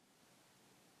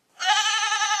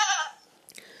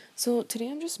So today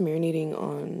I'm just marinating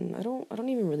on I don't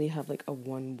even really have like a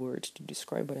one word to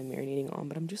describe what I'm marinating on,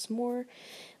 but I'm just more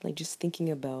like just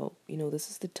thinking about, this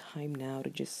is the time now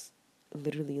to just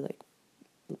literally like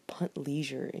punt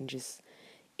leisure and just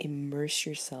immerse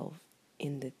yourself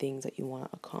in the things that you want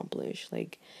to accomplish.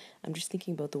 Like I'm just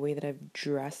thinking about the way that I've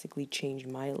drastically changed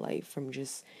my life from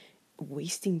just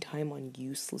wasting time on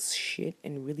useless shit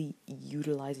and really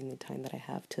utilizing the time that I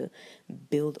have to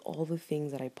build all the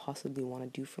things that I possibly want to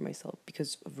do for myself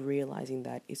because of realizing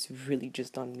that it's really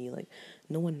just on me. Like,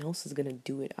 no one else is going to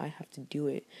do it. I have to do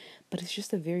it. But it's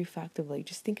just a very fact of like,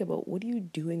 just think about what are you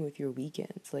doing with your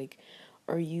weekends? Like,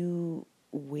 are you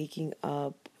waking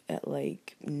up at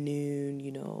like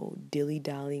noon, dilly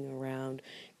dallying around,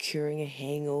 curing a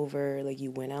hangover? Like,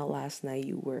 you went out last night,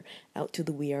 you were out to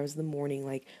the wee hours of the morning,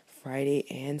 like, Friday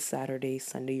and Saturday,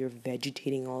 Sunday, you're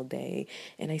vegetating all day.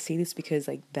 And I say this because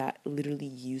like that literally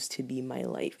used to be my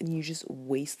life. And you just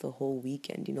waste the whole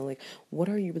weekend, like what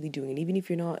are you really doing? And even if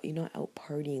you're not out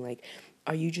partying, like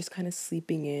are you just kind of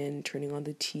sleeping in, turning on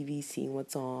the TV, seeing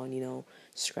what's on,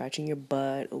 scratching your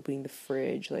butt, opening the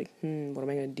fridge, like, what am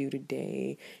I gonna do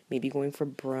today? Maybe going for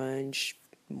brunch,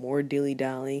 more dilly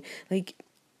dallying. Like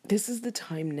this is the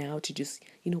time now to just,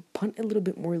 punt a little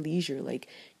bit more leisure. Like,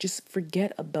 just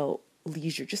forget about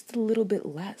leisure just a little bit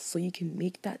less so you can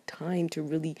make that time to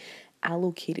really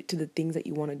allocate it to the things that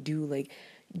you want to do. Like,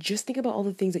 just think about all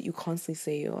the things that you constantly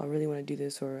say, oh, I really want to do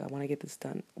this or I want to get this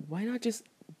done. Why not just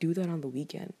do that on the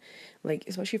weekend? Like,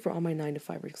 especially for all my 9 to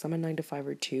 5ers, because I'm a 9 to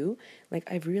 5er too.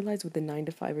 Like, I've realized with the 9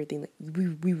 to 5er thing, like,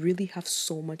 we really have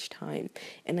so much time.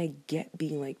 And I get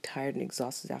being like tired and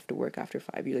exhausted after work after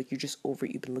 5. You're just over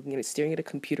it. You've been looking at it, staring at a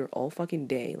computer all fucking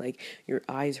day. Like, your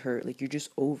eyes hurt. Like, you're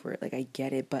just over it. Like, I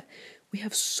get it. But we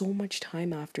have so much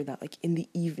time after that, like in the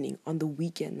evening, on the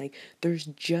weekend. Like, there's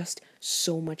just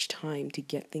so much time to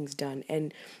get things done.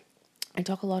 And I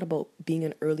talk a lot about being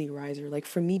an early riser. Like,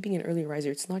 for me, being an early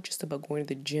riser, it's not just about going to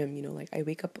the gym, like I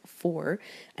wake up at 4,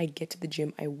 I get to the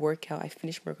gym, I work out, I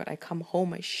finish my workout, I come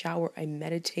home, I shower, I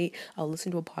meditate, I'll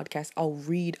listen to a podcast, I'll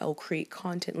read, I'll create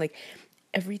content. Like,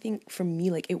 everything for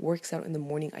me, like, it works out in the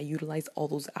morning. I utilize all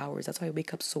those hours. That's why I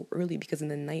wake up so early, because in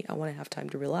the night I want to have time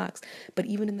to relax. But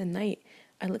even in the night,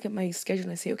 I look at my schedule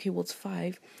and I say, okay, well, it's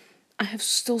 5. I have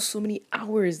still so many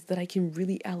hours that I can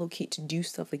really allocate to do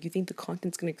stuff. Like, you think the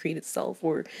content's going to create itself,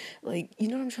 or like, you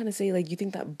know what I'm trying to say? Like, you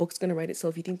think that book's going to write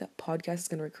itself. You think that podcast is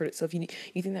going to record itself. You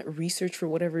think that research for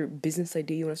whatever business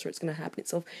idea you want to start is going to happen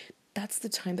itself. That's the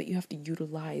time that you have to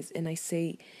utilize. And I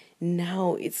say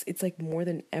now it's like more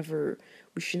than ever,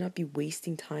 we should not be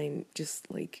wasting time just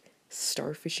like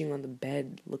starfishing on the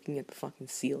bed, looking at the fucking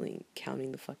ceiling,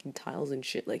 counting the fucking tiles and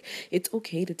shit. Like, it's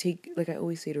okay to take, like I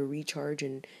always say, to recharge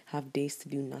and have days to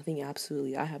do nothing.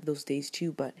 Absolutely, I have those days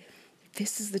too. But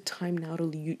this is the time now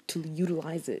to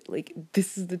utilize it. Like,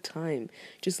 this is the time.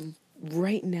 Just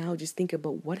right now, just think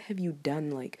about what have you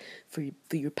done, like, for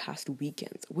your past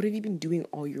weekends. What have you been doing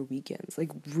all your weekends?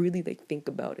 Like, really, like, think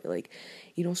about it. Like,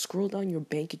 scroll down your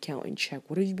bank account and check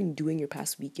what have you been doing your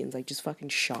past weekends. Like, just fucking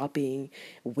shopping,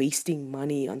 wasting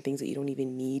money on things that you don't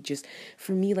even need. Just,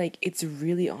 for me, like, it's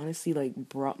really honestly like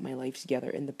brought my life together.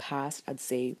 In the past, I'd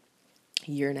say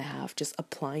year and a half, just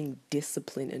applying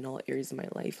discipline in all areas of my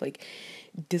life. Like,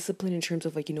 discipline in terms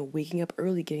of, like, waking up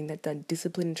early, getting that done.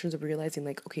 Discipline in terms of realizing,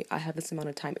 like, okay, I have this amount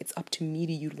of time, it's up to me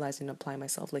to utilize and apply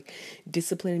myself. Like,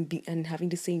 discipline and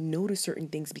having to say no to certain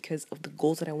things because of the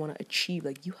goals that I want to achieve.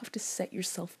 Like, you have to set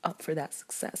yourself up for that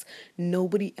success.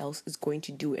 Nobody else is going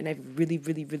to do it. And I've really,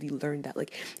 really, really learned that.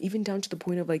 Like, even down to the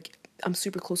point of, like, I'm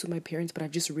super close with my parents, but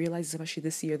I've just realized, especially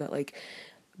this year, that, like,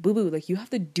 boo boo, like, you have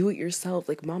to do it yourself.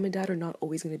 Like, mom and dad are not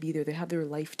always going to be there. They have their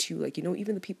life too. Like,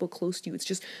 even the people close to you, it's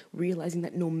just realizing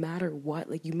that no matter what,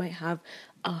 like, you might have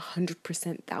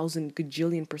 100%, thousand,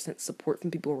 gajillion% support from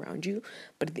people around you,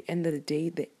 but at the end of the day,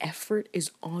 the effort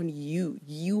is on you.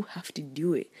 You have to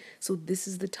do it. So this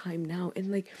is the time now.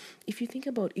 And, like, if you think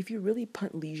about, if you really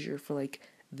punt leisure for like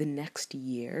the next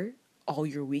year, all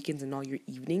your weekends and all your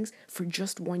evenings for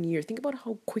just 1 year. Think about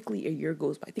how quickly a year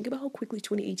goes by. Think about how quickly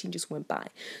 2018 just went by.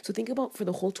 So think about, for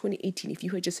the whole 2018, if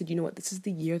you had just said, you know what, this is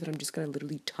the year that I'm just going to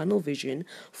literally tunnel vision,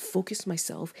 focus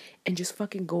myself, and just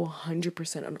fucking go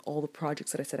 100% on all the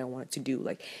projects that I said I wanted to do.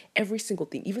 Like, every single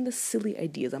thing, even the silly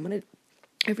ideas. I'm going to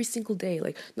every single day,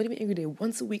 like, not even every day,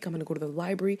 once a week, I'm gonna go to the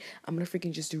library. I'm gonna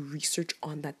freaking just do research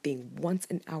on that thing once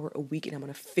an hour a week, and I'm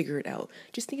gonna figure it out.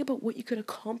 Just think about what you could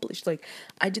accomplish. Like,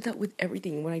 I did that with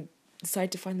everything. When I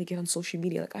decided to finally get on social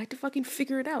media, like, I had to fucking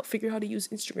figure it out, figure out how to use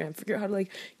Instagram, figure out how to,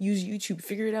 like, use YouTube,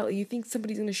 figure it out. Like, you think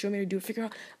somebody's gonna show me how to do it, figure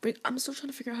out, but I'm still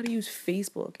trying to figure out how to use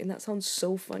Facebook. And that sounds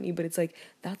so funny, but it's like,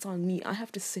 that's on me. I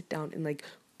have to sit down and, like,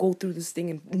 go through this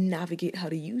thing and navigate how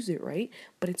to use it, right?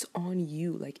 But it's on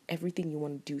you, like everything you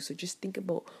want to do. So just think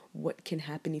about what can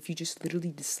happen if you just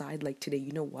literally decide, like today,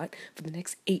 you know what, for the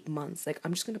next 8 months, like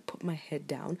I'm just gonna put my head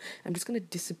down, I'm just gonna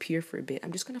disappear for a bit,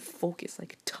 I'm just gonna focus,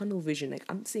 like tunnel vision, like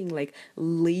I'm saying like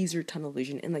laser tunnel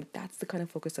vision. And like that's the kind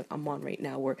of focus that I'm on right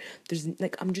now, where there's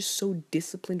like I'm just so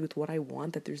disciplined with what I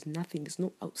want that there's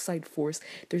no outside force,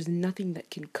 there's nothing that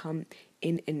can come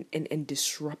in and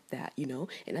disrupt that, you know.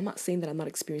 And I'm not saying that I'm not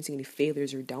experiencing any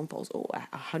failures or downfalls. Oh,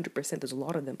 100%, there's a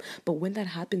lot of them. But when that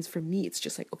happens for me, it's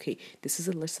just like, okay, this is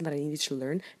a lesson that I needed to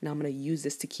learn. Now I'm gonna use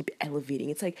this to keep elevating.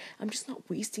 It's like I'm just not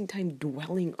wasting time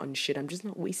dwelling on shit. I'm just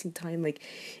not wasting time like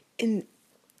in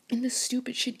the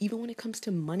stupid shit. Even when it comes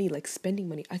to money, like spending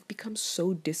money, I've become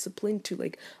so disciplined to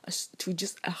like to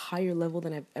just a higher level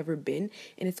than I've ever been.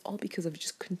 And it's all because of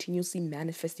just continuously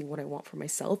manifesting what I want for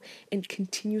myself and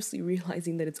continuously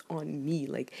realizing that it's on me.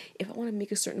 Like if I want to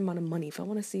make a certain amount of money, if I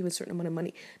want to save a certain amount of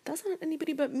money, that's not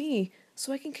anybody but me.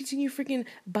 So I can continue freaking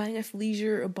buying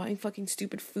athleisure or buying fucking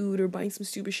stupid food or buying some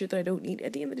stupid shit that I don't need.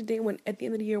 At the end of the day, at the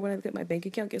end of the year, when I look at my bank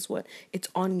account, guess what? It's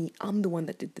on me. I'm the one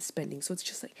that did the spending. So it's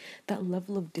just like that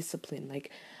level of discipline.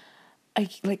 I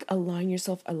like align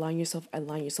yourself.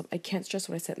 I can't stress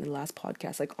what I said in the last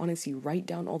podcast. Like honestly, write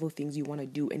down all the things you want to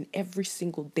do, and every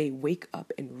single day wake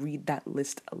up and read that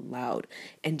list aloud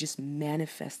and just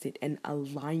manifest it and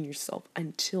align yourself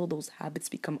until those habits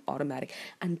become automatic,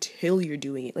 until you're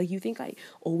doing it. Like you think I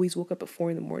always woke up at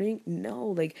 4 a.m? No,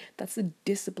 like that's the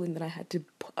discipline that I had to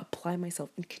apply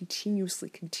myself and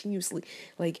continuously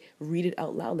like read it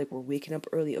out loud. Like we're waking up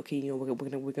early. Okay, you know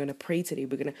we're gonna pray today.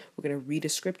 We're gonna read a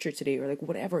scripture today, or like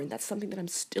whatever. And that's something that I'm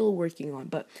still working on.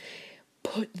 But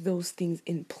put those things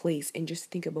in place and just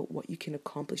think about what you can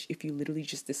accomplish if you literally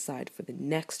just decide for the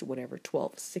next whatever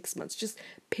 12 6 months. Just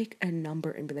pick a number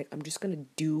and be like, I'm just gonna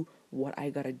do what I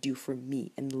gotta do for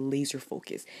me and laser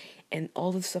focus. And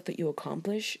all the stuff that you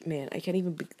accomplish, man, I can't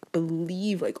even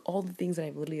believe like all the things that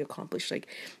I've literally accomplished like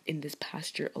in this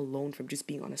past year alone, from just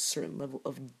being on a certain level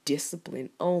of discipline.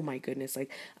 Oh my goodness,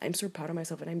 like I'm so proud of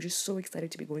myself, and I'm just so excited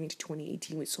to be going into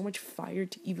 2018 with so much fire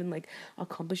to even like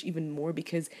accomplish even more.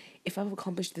 Because if I've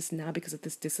accomplished this now because of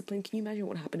this discipline, can you imagine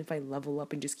what would happen if I level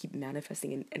up and just keep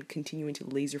manifesting and continuing to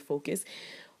laser focus?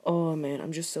 Oh man,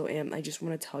 I'm just so amped. I just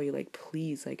want to tell you, like,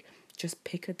 please, like, just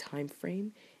pick a time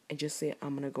frame and just say,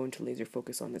 I'm gonna go into laser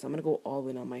focus on this. I'm gonna go all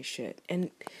in on my shit,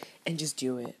 and just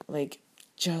do it. Like,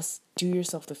 just do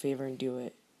yourself the favor and do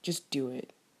it. Just do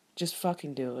it. Just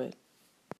fucking do it.